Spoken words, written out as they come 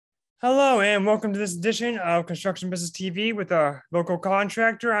Hello and welcome to this edition of Construction Business TV with a local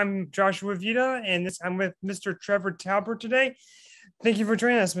contractor. I'm Joshua Vita and I'm with Mr. Trevor Talbert today. Thank you for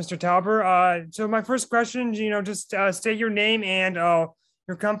joining us, Mr. Talbert. So my first question, just state your name and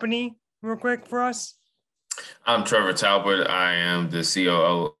your company real quick for us. I'm Trevor Talbert. I am the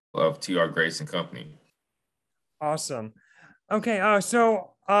COO of TR Grace and Company. Awesome. Okay.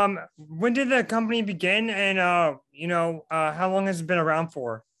 When did the company begin and how long has it been around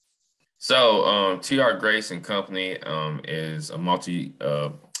for? TR Grace and Company is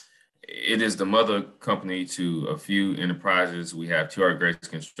it is the mother company to a few enterprises. We have TR Grace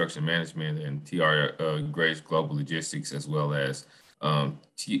Construction Management and TR Grace Global Logistics, as well as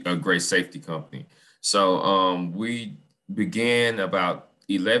Grace Safety Company. We began about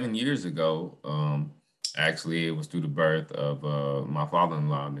 11 years ago. Actually, it was through the birth of my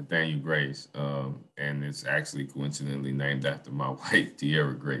father-in-law, Nathaniel Grace, and it's actually coincidentally named after my wife,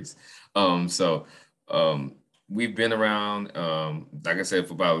 Tierra Grace. Um, so um, we've been around, like I said,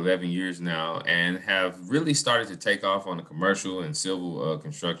 for about 11 years now, and have really started to take off on the commercial and civil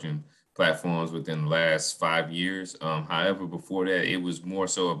construction platforms within the last 5 years. However, before that, it was more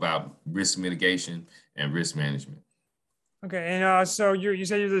so about risk mitigation and risk management. Okay. And so you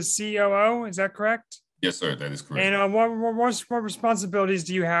said you're the COO, is that correct? Yes, sir, that is correct. And what responsibilities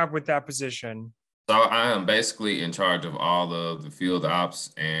do you have with that position? So I am basically in charge of all of the field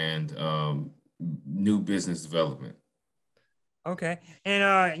ops and new business development. Okay.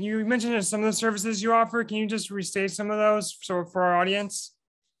 And you mentioned some of the services you offer. Can you just restate some of those so for our audience?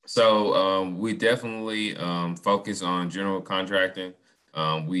 We definitely focus on general contracting.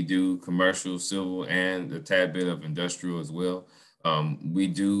 We do commercial, civil, and a tad bit of industrial as well. We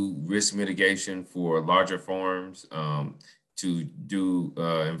do risk mitigation for larger farms to do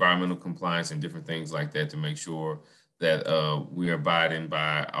environmental compliance and different things like that to make sure that we are abiding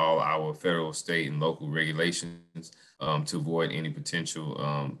by all our federal, state, and local regulations to avoid any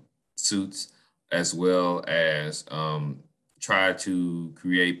potential suits, as well as try to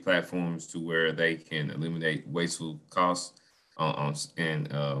create platforms to where they can eliminate wasteful costs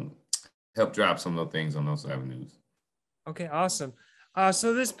and help drop some of the things on those avenues. Okay, awesome.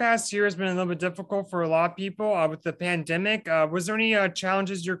 So this past year has been a little bit difficult for a lot of people with the pandemic. Was there any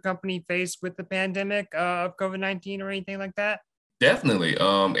challenges your company faced with the pandemic of COVID-19 or anything like that? Definitely.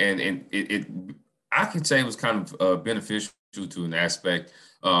 And I could say it was kind of beneficial to an aspect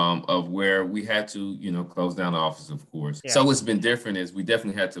of where we had to, close down the office, of course. So Yes. what's been different is we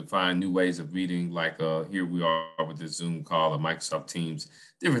definitely had to find new ways of meeting, like here we are with the Zoom call or Microsoft Teams,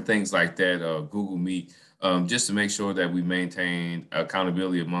 different things like that, Google Meet, just to make sure that we maintain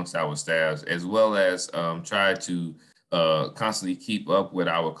accountability amongst our staffs, as well as try to constantly keep up with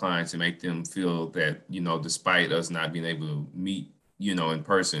our clients and make them feel that, despite us not being able to meet, in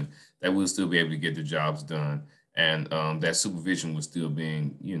person, that we'll still be able to get the jobs done, and that supervision was still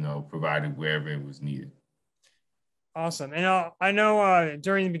being, provided wherever it was needed. Awesome. And I know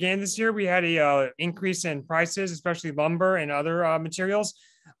during the beginning of this year, we had a increase in prices, especially lumber and other materials.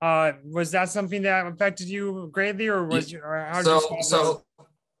 Was that something that affected you greatly, or Yeah. or how did you So, solve those? so,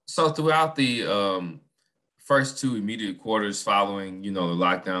 so throughout the first two immediate quarters following, the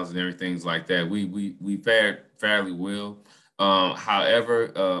lockdowns and everything like that, we fared fairly well.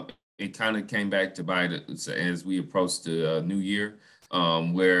 However, it kind of came back to bite us as we approached the new year,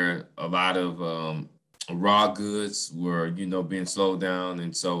 where a lot of raw goods were, being slowed down,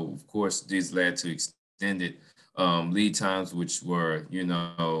 and so of course this led to extended lead times, which were,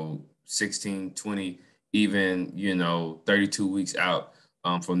 16, 20, even 32 weeks out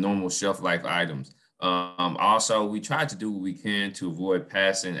for normal shelf life items. Also, we tried to do what we can to avoid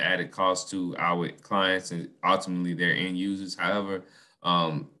passing added costs to our clients and ultimately their end users. However,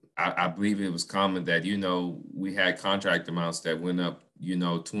 I believe it was common that, we had contract amounts that went up,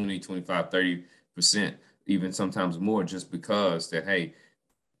 20, 25, 30%, even sometimes more, just because that, hey,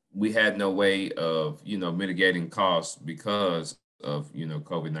 we had no way of, mitigating costs because of,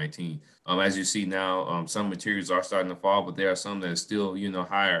 COVID-19. As you see now, some materials are starting to fall, but there are some that are still,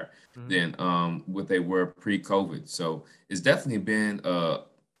 higher Mhm. than what they were pre-COVID. So it's definitely been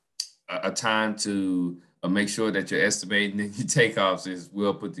a time to make sure that your estimating and your takeoffs is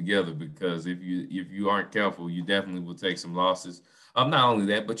well put together, because if you aren't careful, you definitely will take some losses. Not only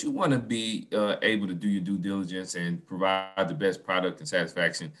that, but you want to be able to do your due diligence and provide the best product and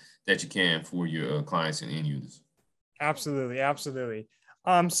satisfaction that you can for your clients and end users. Absolutely, absolutely.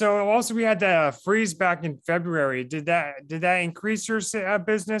 So also we had the freeze back in February. Did that increase your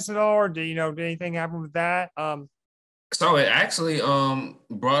business at all, or did anything happen with that? So it actually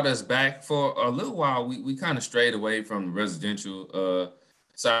brought us back for a little while. We kind of strayed away from the residential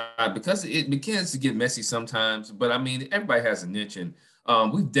side because it begins to get messy sometimes. But I mean, everybody has a niche, and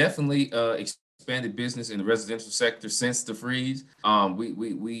we've definitely expanded business in the residential sector since the freeze.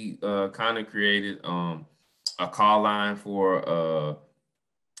 We kind of created a call line for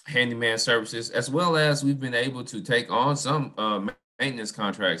handyman services, as well as we've been able to take on some maintenance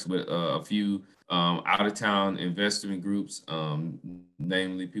contracts with a few out of town investment groups,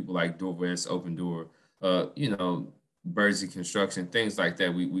 namely people like Door West, Open Door, you know, Birdsley Construction, things like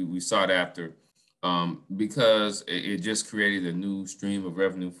that. We sought after because it just created a new stream of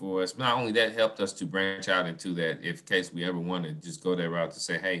revenue for us. Not only that, helped us to branch out into that if in case we ever want to just go that route to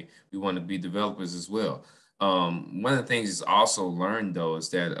say, hey, we want to be developers as well. One of the things is also learned though is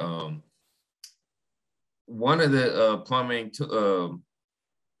that one of the plumbing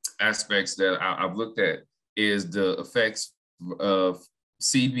aspects that I've looked at is the effects of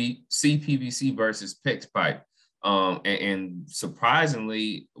CPVC versus PEX pipe. And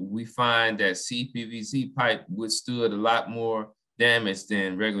surprisingly, we find that CPVC pipe withstood a lot more damage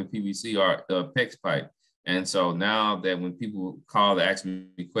than regular PVC or PEX pipe. And so now that when people call to ask me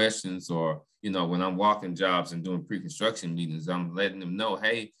questions, or you know, when I'm walking jobs and doing pre-construction meetings, I'm letting them know,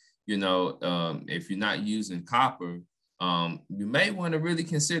 hey, you know, if you're not using copper, you may want to really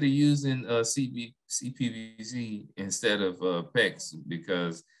consider using CPVC instead of PEX,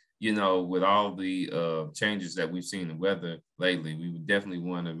 because you know, with all the changes that we've seen in weather lately, we would definitely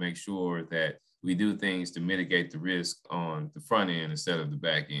want to make sure that we do things to mitigate the risk on the front end instead of the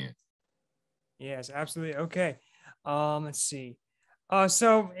back end. Yes, absolutely. Okay. Let's see.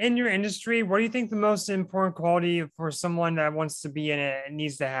 So in your industry, what do you think the most important quality for someone that wants to be in it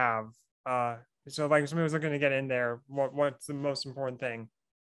needs to have? So like if somebody was looking to get in there, what's the most important thing?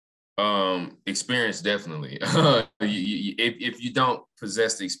 Experience definitely. If you don't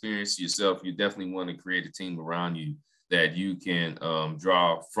possess the experience yourself, you definitely want to create a team around you that you can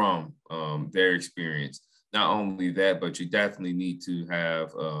draw from their experience. Not only that, but you definitely need to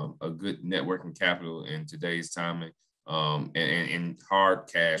have a good networking capital in today's timing, and hard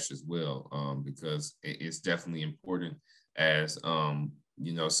cash as well, because it's definitely important as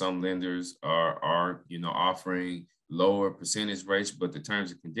you know, some lenders are you know, offering lower percentage rates, but the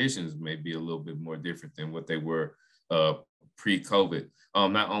terms and conditions may be a little bit more different than what they were pre-COVID.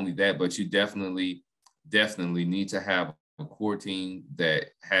 Not only that, but you definitely need to have a core team that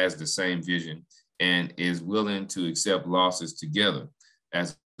has the same vision and is willing to accept losses together,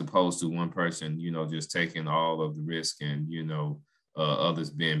 as opposed to one person, you know, just taking all of the risk and, you know,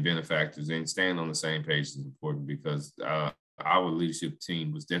 others being benefactors. And staying on the same page is important, because our leadership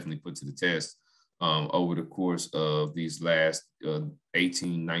team was definitely put to the test over the course of these last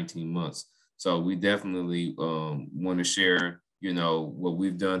 18, 19 months. So we definitely want to share, you know, what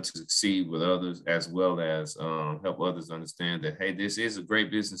we've done to succeed with others, as well as help others understand that, hey, this is a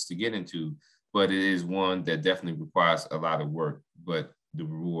great business to get into, but it is one that definitely requires a lot of work, but the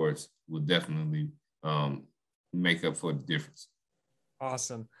rewards will definitely make up for the difference.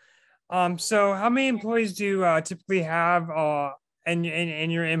 Awesome. So how many employees do you typically have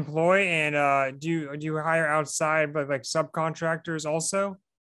in your employ, and do you hire outside but like subcontractors also?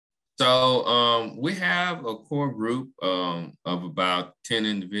 So we have a core group of about 10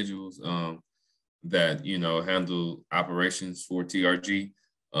 individuals that, you know, handle operations for TRG.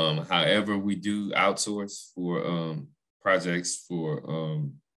 However, we do outsource for projects for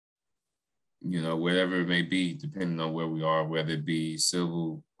you know, whatever it may be, depending on where we are, whether it be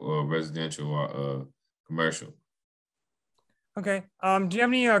civil or residential or commercial. Okay. Do you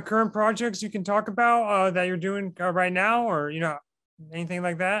have any current projects you can talk about that you're doing right now, or you know, anything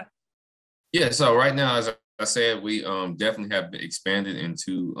like that? Yeah, so right now, as I said, we definitely have expanded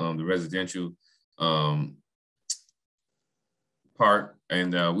into the residential um, part,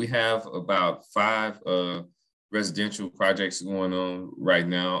 and we have about 5 residential projects going on right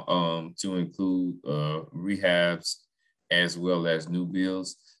now, to include rehabs as well as new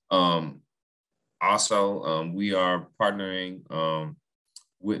builds. Also, we are partnering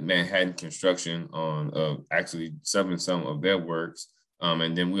with Manhattan Construction on actually some of their works.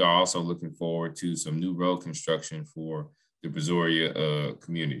 And then we are also looking forward to some new road construction for the Brazoria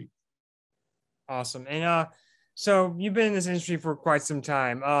community. Awesome. And so you've been in this industry for quite some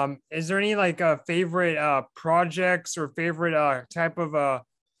time. Is there any like favorite projects or favorite type of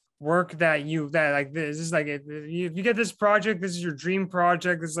work that like this is like if you get this project, this is your dream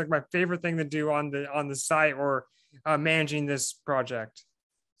project. This is like my favorite thing to do on the site, or managing this project?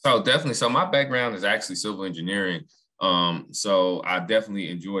 So definitely. So my background is actually civil engineering. So I definitely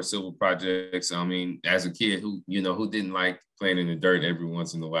enjoy silver projects. I mean, as a kid who didn't like playing in the dirt every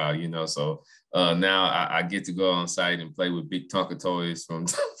once in a while, so now I get to go on site and play with big Tonka toys from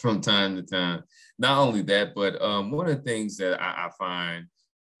from time to time. Not only that, but one of the things that I find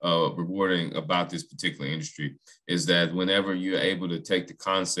rewarding about this particular industry is that whenever you're able to take the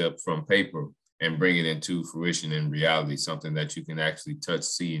concept from paper and bring it into fruition in reality, something that you can actually touch,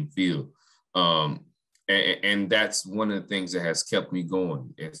 see, and feel. And that's one of the things that has kept me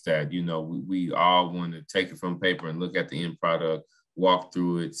going is that, we all want to take it from paper and look at the end product, walk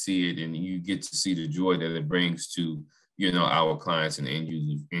through it, see it, and you get to see the joy that it brings to, our clients and end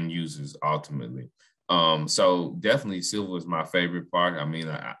users ultimately. So definitely silver is my favorite part. I mean,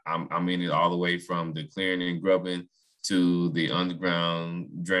 I'm in it all the way from the clearing and grubbing to the underground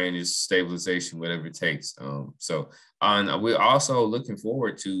drainage, stabilization, whatever it takes. And we're also looking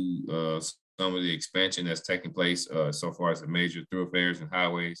forward to some of the expansion that's taking place so far as the major thoroughfares and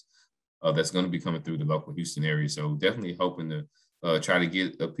highways that's going to be coming through the local Houston area. So definitely hoping to try to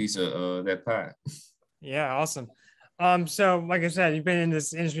get a piece of that pie. Yeah, awesome. So like I said, you've been in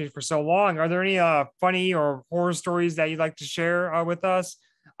this industry for so long. Are there any funny or horror stories that you'd like to share with us?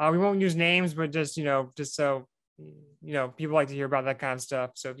 We won't use names, but just so people like to hear about that kind of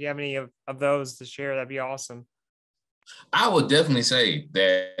stuff. So if you have any of those to share, that'd be awesome. I would definitely say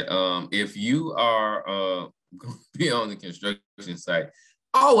that if you are going to be on the construction site,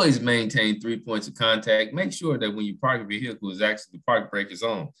 always maintain 3 points of contact. Make sure that when you park a vehicle, is actually the park brake is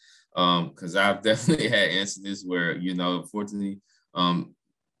on. Because I've definitely had incidents where, unfortunately,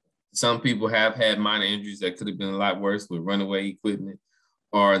 some people have had minor injuries that could have been a lot worse with runaway equipment.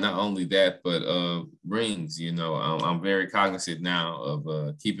 Or not only that, but rings. I'm very cognizant now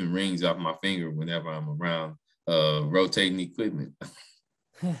of keeping rings off my finger whenever I'm around rotating equipment.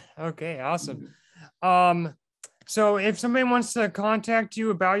 Okay, awesome. So if somebody wants to contact you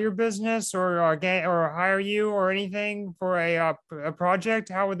about your business or get or hire you or anything for a project,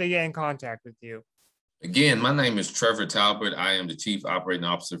 how would they get in contact with you? Again, my name is Trevor Talbert. I am the Chief Operating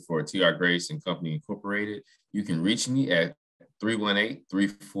Officer for TR Grace and Company Incorporated. You can reach me at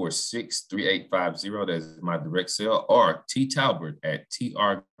 318-346-3850. That's my direct cell, or Talbert at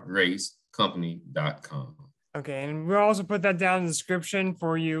trgracecompany.com. Okay, and we'll also put that down in the description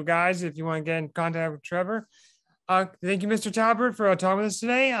for you guys if you want to get in contact with Trevor. Thank you, Mr. Talbert, for talking with us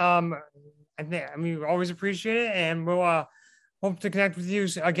today. We always appreciate it, and we'll hope to connect with you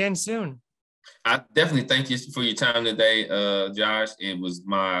again soon. I definitely thank you for your time today, Josh. It was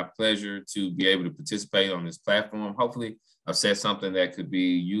my pleasure to be able to participate on this platform. Hopefully, I've said something that could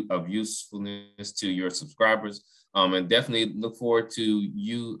be of usefulness to your subscribers. And definitely look forward to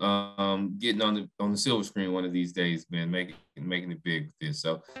you getting on the silver screen one of these days, man, making it big with this.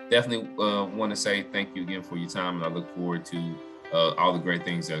 So definitely want to say thank you again for your time, and I look forward to all the great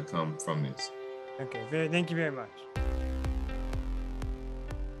things that come from this. Okay, thank you very much.